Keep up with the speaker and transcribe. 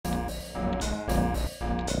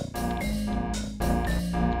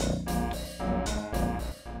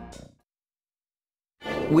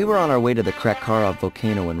We were on our way to the Krakkarov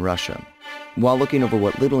volcano in Russia. While looking over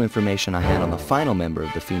what little information I had on the final member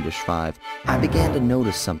of the Fiendish Five, I began to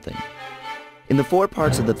notice something. In the 4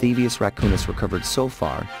 parts of the Thievius Raccoonus recovered so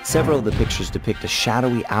far, several of the pictures depict a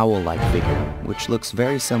shadowy owl-like figure, which looks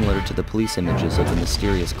very similar to the police images of the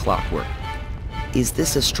mysterious clockwork. Is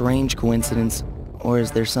this a strange coincidence, or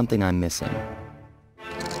is there something I'm missing?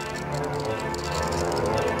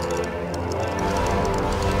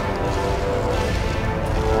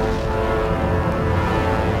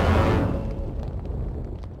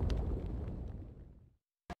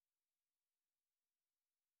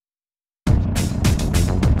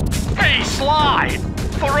 Slide!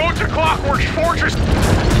 The road to Clockwork's fortress...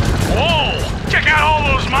 Whoa! Check out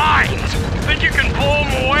all those mines! Think you can blow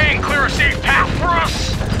them away and clear a safe path for us?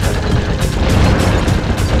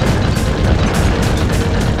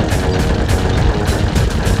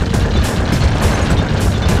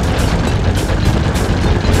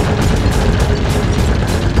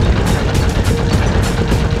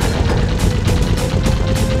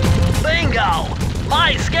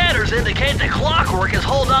 My scanners indicate the Clockwork is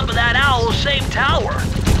holed up in that owl-shaped tower.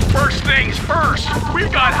 First things first,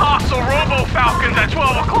 we've got hostile robo-falcons at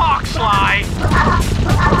 12 o'clock, Sly.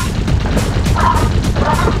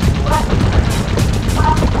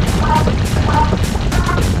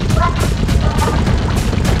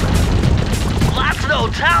 That's no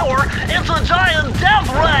tower, it's a giant death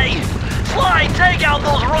ray! Sly, take out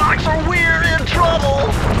those rocks or we're in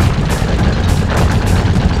trouble!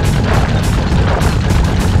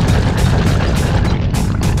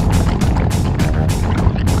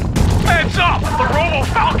 Heads up! The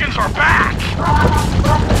robo-falcons are back!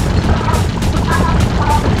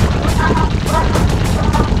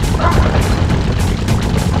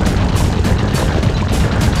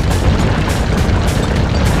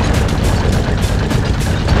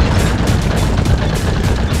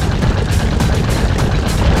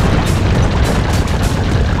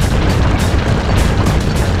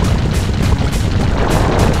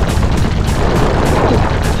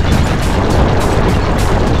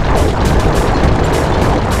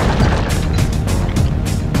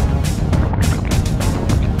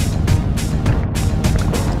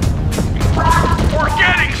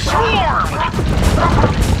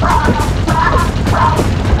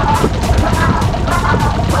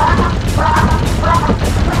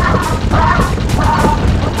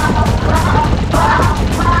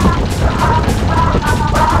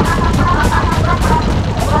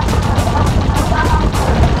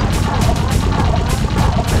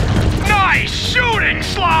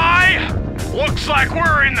 Looks like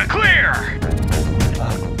we're in the clear!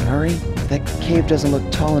 Murray, that cave doesn't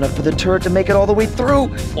look tall enough for the turret to make it all the way through!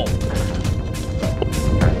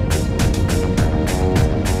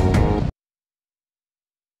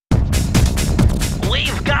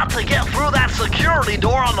 We've got to get through that security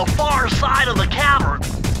door on the far side of the cavern.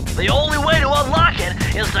 The only way to unlock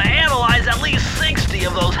it is to analyze at least 60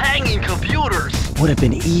 of those hanging computers. Would have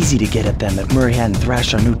been easy to get at them if Murray hadn't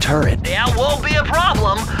thrashed our new turret. Yeah, won't be a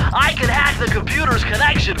problem. I can hack the computer's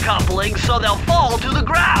connection coupling so they'll fall to the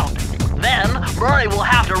ground. Then, Murray will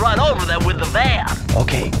have to run over them with the van.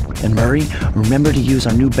 Okay, and Murray, remember to use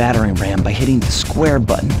our new battering ram by hitting the square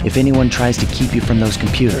button if anyone tries to keep you from those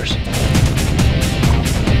computers.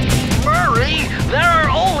 Murray, there are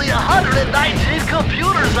only 119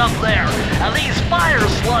 computers up there, and these fire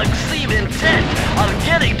slugs seem intent on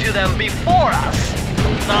getting to them before us.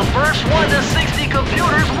 The first one to 60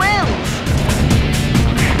 computers wins!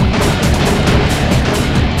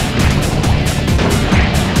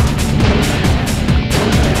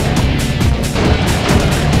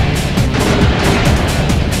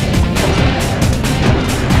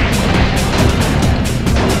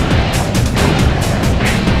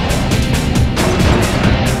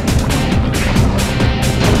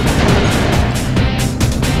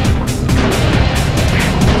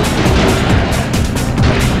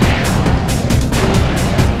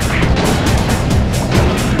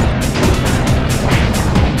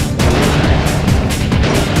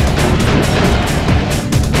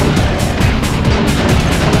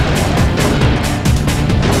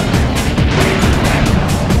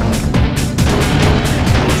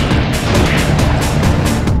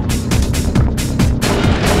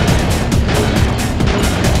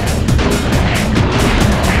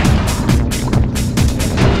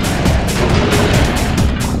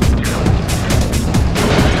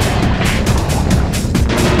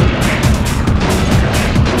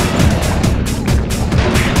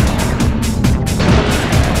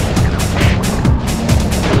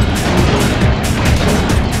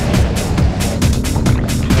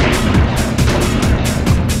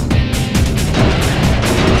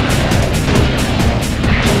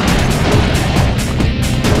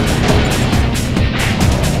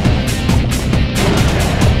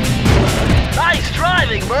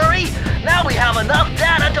 enough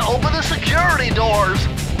data to open the security doors.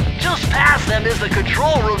 Just past them is the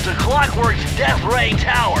control room to Clockwork's Death Ray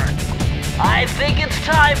Tower. I think it's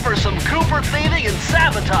time for some Cooper thieving and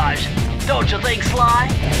sabotage. Don't you think, Sly?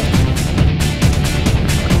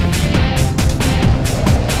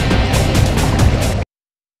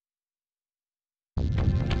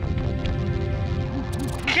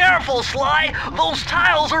 Careful, Sly! Those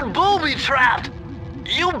tiles are booby-trapped!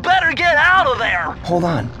 You better get out of there! Hold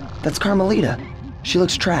on. That's Carmelita. She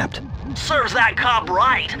looks trapped. Serves that cop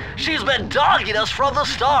right. She's been dogging us from the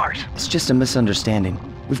start. It's just a misunderstanding.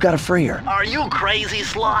 We've got to free her. Are you crazy,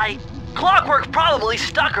 Sly? Clockwork probably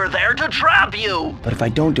stuck her there to trap you. But if I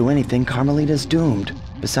don't do anything, Carmelita's doomed.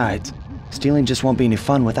 Besides, stealing just won't be any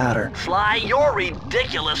fun without her. Sly, your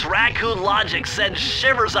ridiculous raccoon logic sends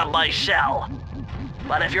shivers up my shell.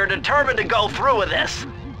 But if you're determined to go through with this,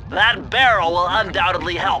 that barrel will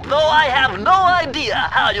undoubtedly help, though I have no idea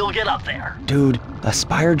how you'll get up there. Dude, a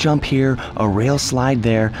spire jump here, a rail slide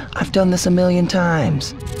there. I've done this a million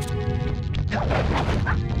times.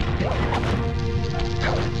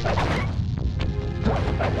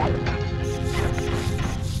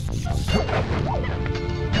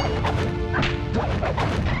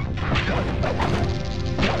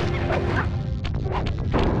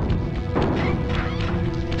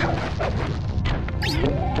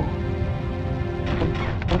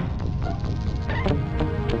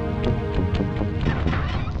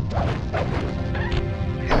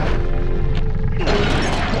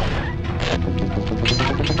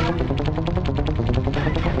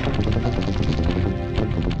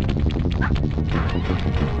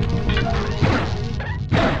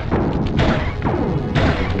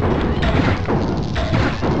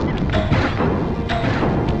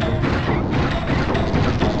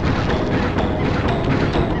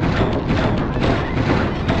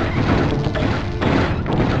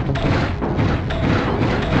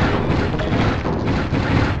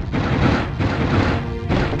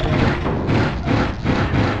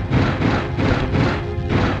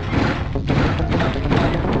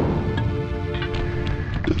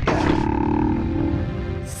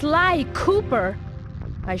 Sly Cooper!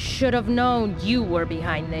 I should have known you were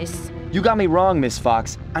behind this. You got me wrong, Miss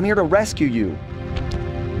Fox. I'm here to rescue you.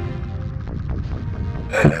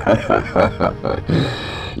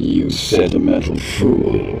 You sentimental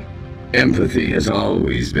fool. Empathy has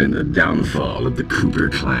always been the downfall of the Cooper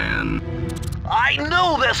clan. I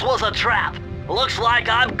knew this was a trap. Looks like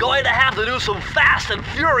I'm going to have to do some fast and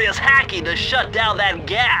furious hacking to shut down that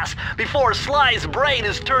gas before Sly's brain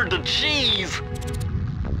is turned to cheese.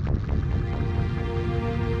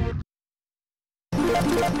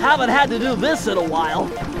 Haven't had to do this in a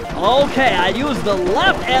while. Okay, I use the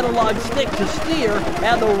left analog stick to steer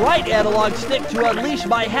and the right analog stick to unleash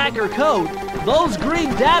my hacker code. Those green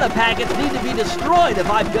data packets need to be destroyed if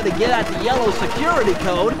I'm gonna get at the yellow security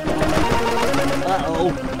code.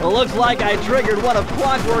 Uh-oh. Well, looks like I triggered one of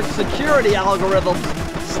Clockwork's security algorithms.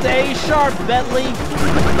 Stay sharp, Bentley.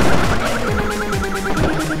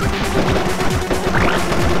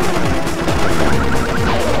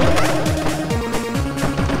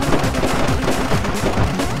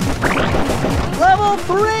 Level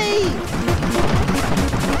 3!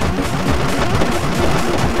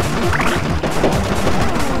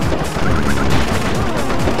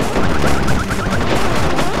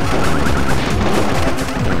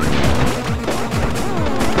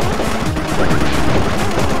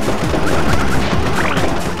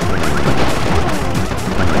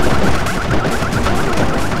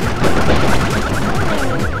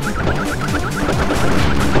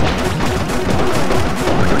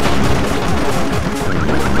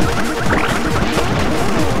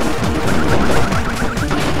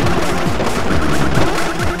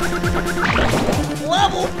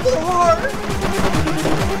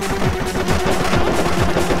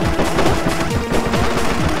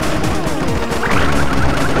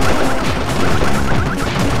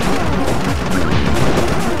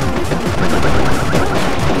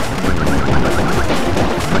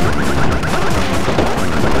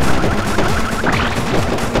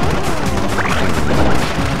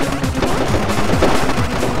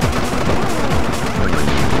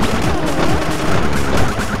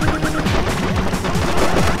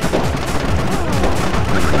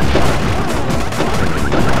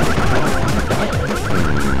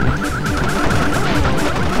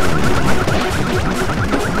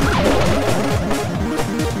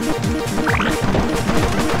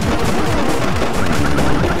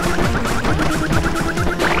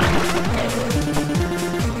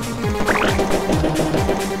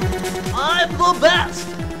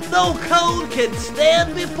 No code can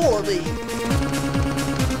stand before me.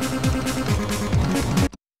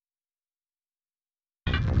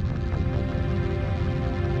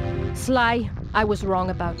 Sly, I was wrong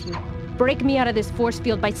about you. Break me out of this force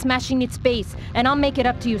field by smashing its base, and I'll make it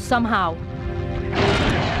up to you somehow.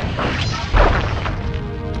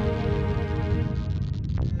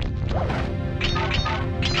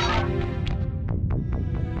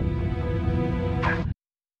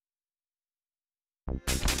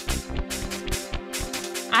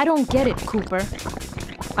 I don't get it, Cooper.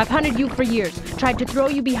 I've hunted you for years, tried to throw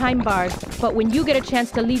you behind bars, but when you get a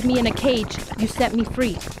chance to leave me in a cage, you set me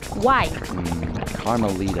free. Why?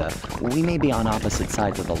 Carmelita, we may be on opposite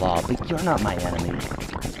sides of the law, but you're not my enemy.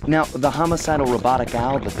 Now, the homicidal robotic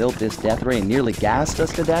owl that built this death ray and nearly gassed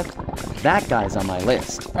us to death, that guy's on my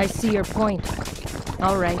list. I see your point.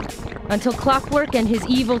 All right. Until Clockwork and his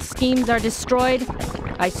evil schemes are destroyed,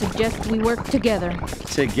 I suggest we work together.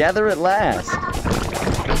 Together at last.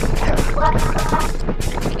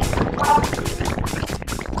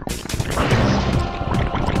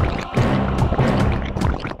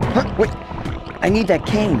 Huh, wait, I need that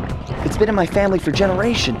cane. It's been in my family for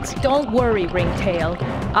generations. Don't worry, Ringtail.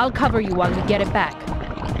 I'll cover you while we get it back.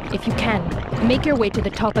 If you can, make your way to the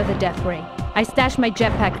top of the death ray. I stashed my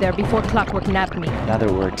jetpack there before Clockwork nabbed me. Now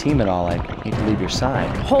that we're a team and all, I hate to leave your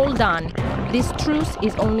side. Hold on. This truce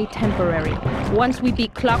is only temporary. Once we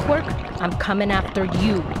beat Clockwork, I'm coming after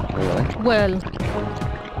you. Really? Well,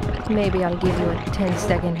 maybe I'll give you a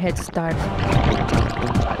 10-second head start.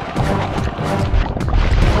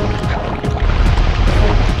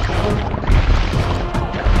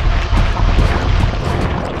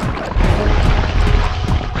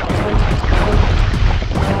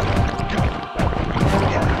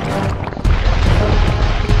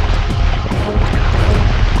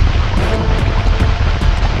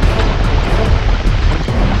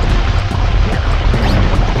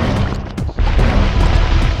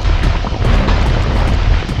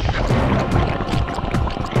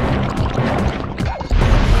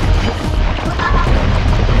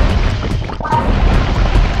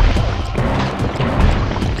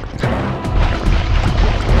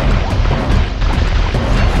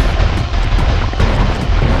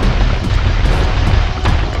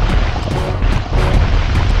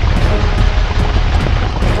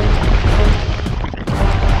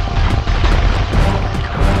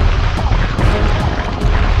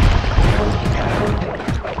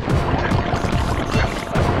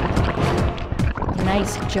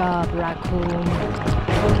 Nice job, Raccoon.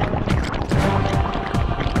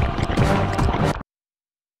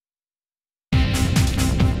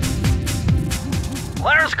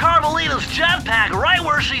 There's Carmelita's jetpack right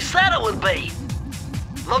where she said it would be.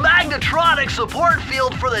 The magnetronic support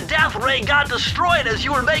field for the death ray got destroyed as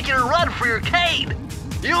you were making a run for your cane.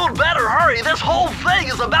 You'd better hurry, this whole thing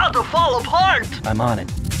is about to fall apart. I'm on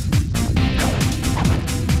it.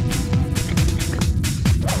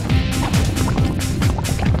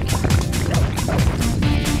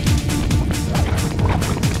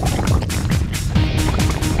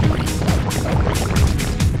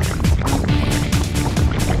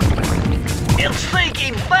 It's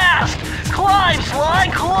sinking fast! Climb, Sly,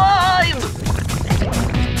 climb!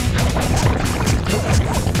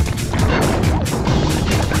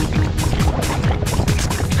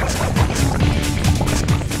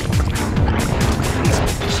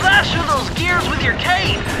 Smash through those gears with your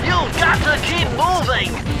cane! You've got to keep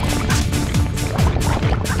moving!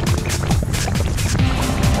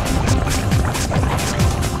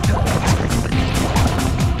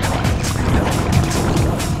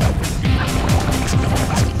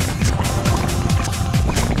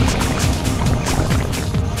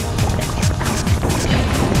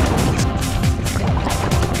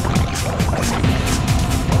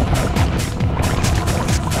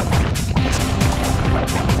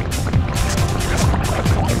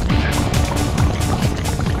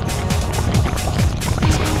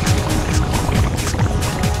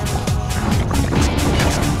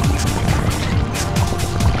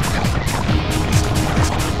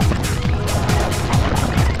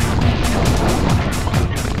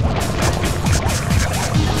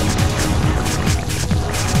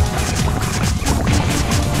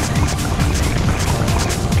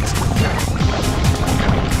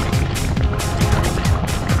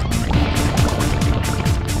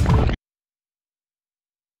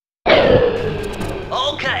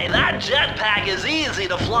 Okay, that jetpack is easy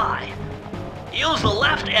to fly. Use the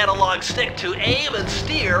left analog stick to aim and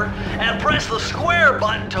steer, and press the square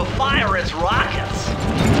button to fire its rockets.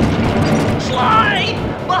 Sly!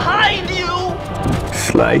 Behind you!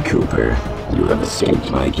 Sly Cooper, you have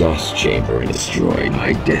escaped my gas chamber and destroyed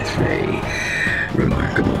my death ray.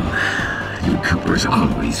 Remarkable. You Coopers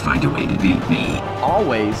always find a way to beat me.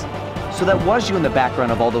 Always? So that was you in the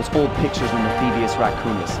background of all those old pictures in the Thievius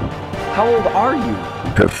Raccoonus. How old are you?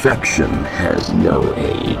 Perfection has no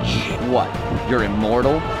age. What? You're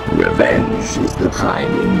immortal? Revenge is the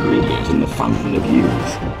prime ingredient in the fountain of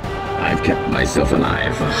youth. I've kept myself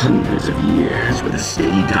alive for hundreds of years with a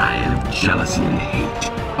steady diet of jealousy and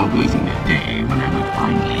hate, awaiting the day when I would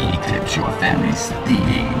finally eclipse your family's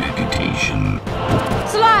thieving reputation.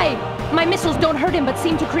 Sly! My missiles don't hurt him but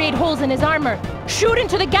seem to create holes in his armor. Shoot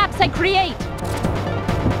into the gaps I create!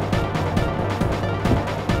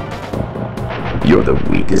 You're the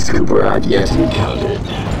weakest Cooper I've yet encountered.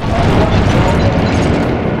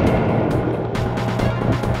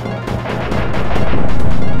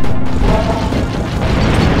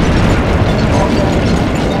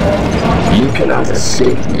 You cannot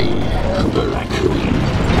escape me, Cooper Raccoon.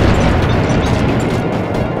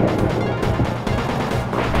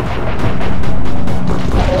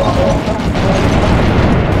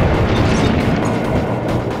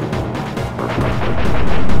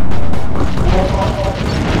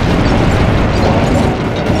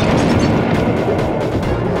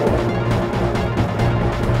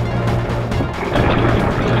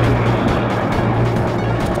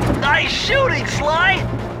 Nice shooting, Sly!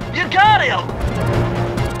 You got him!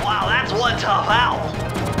 Wow, that's one tough owl.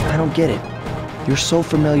 I don't get it. You're so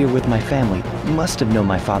familiar with my family. You must have known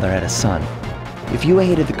my father had a son. If you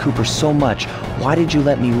hated the Coopers so much, why did you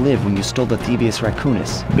let me live when you stole the Thievius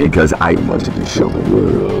Raccoonus? Because I wanted to show the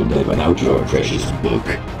world that without your precious book,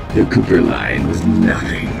 the Cooper line was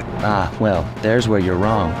nothing. Ah, well, there's where you're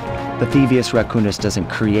wrong. The Thievius Raccoonus doesn't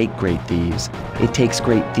create great thieves. It takes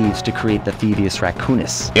great thieves to create the Thievius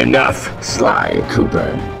Raccoonus. Enough, Sly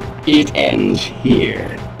Cooper. It ends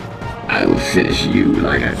here. I will finish you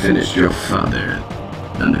like I finished your father.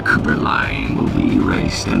 Then the Cooper line will be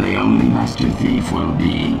erased and the only master thief will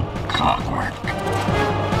be Clockwork.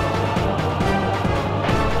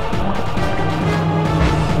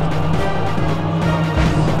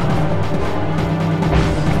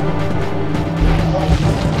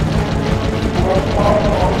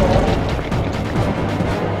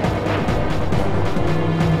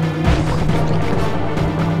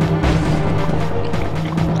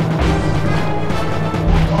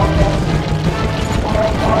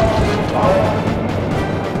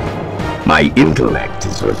 My intellect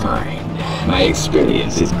is refined. My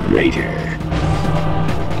experience is greater.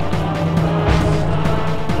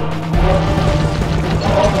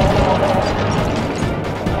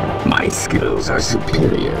 My skills are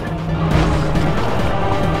superior.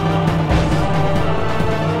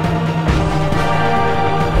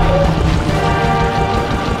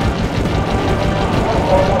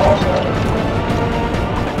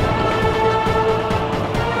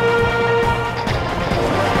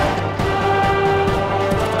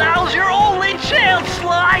 Now's your only chance,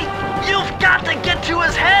 Sly! You've got to get to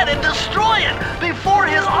his head and destroy it before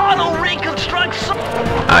his auto-reconstructs.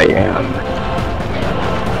 I am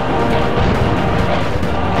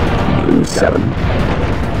Blue 7.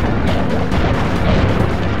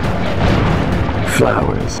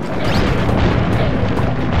 Flowers.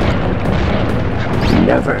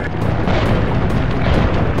 Never.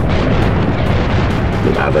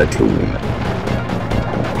 Lava Tomb.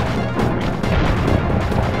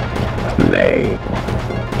 Lay.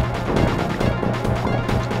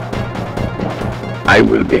 I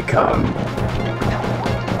will become.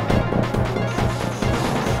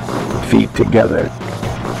 Feet together.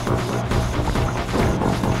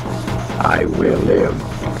 I will live.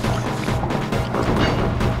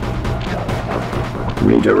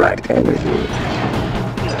 Redirect energy.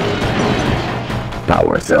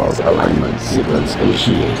 Power cells alignment sequence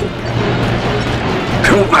initiated.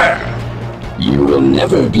 Cooper! You will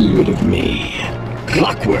never be rid of me.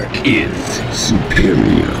 Clockwork is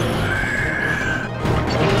superior.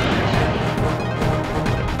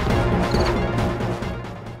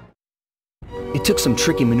 It took some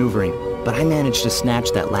tricky maneuvering, but I managed to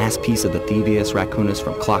snatch that last piece of the Thievius Raccoonus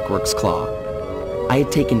from Clockwork's claw. I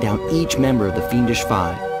had taken down each member of the Fiendish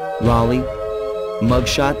Five: Raleigh,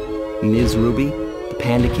 Mugshot, Ms. Ruby, the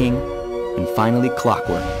Panda King, and finally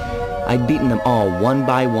Clockwork. I'd beaten them all one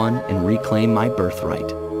by one and reclaimed my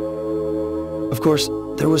birthright. Of course,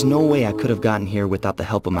 there was no way I could have gotten here without the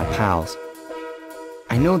help of my pals.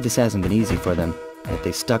 I know this hasn't been easy for them, yet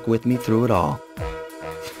they stuck with me through it all.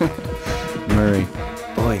 Murray,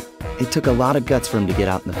 boy, it took a lot of guts for him to get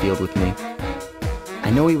out in the field with me. I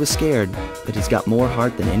know he was scared, but he's got more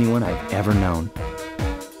heart than anyone I've ever known.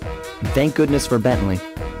 And thank goodness for Bentley.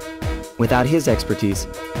 Without his expertise,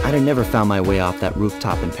 I'd have never found my way off that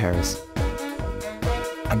rooftop in Paris.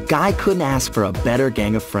 A guy couldn't ask for a better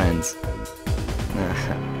gang of friends.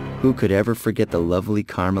 Who could ever forget the lovely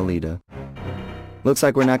Carmelita? Looks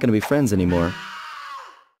like we're not going to be friends anymore.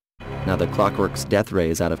 Now that Clockwork's death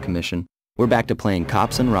ray is out of commission, we're back to playing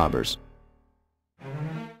cops and robbers.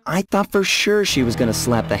 I thought for sure she was going to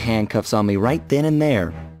slap the handcuffs on me right then and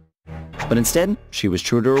there. But instead, she was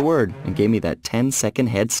true to her word and gave me that 10-second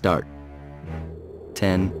head start.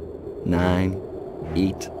 10, 9,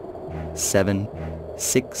 8, 7,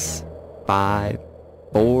 6, 5,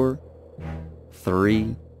 4,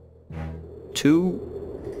 3, 2,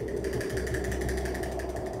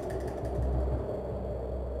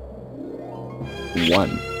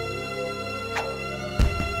 1.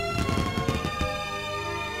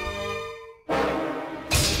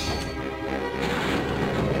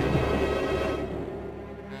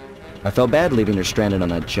 I felt bad leaving her stranded on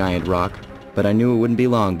that giant rock, but I knew it wouldn't be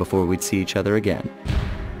long before we'd see each other again.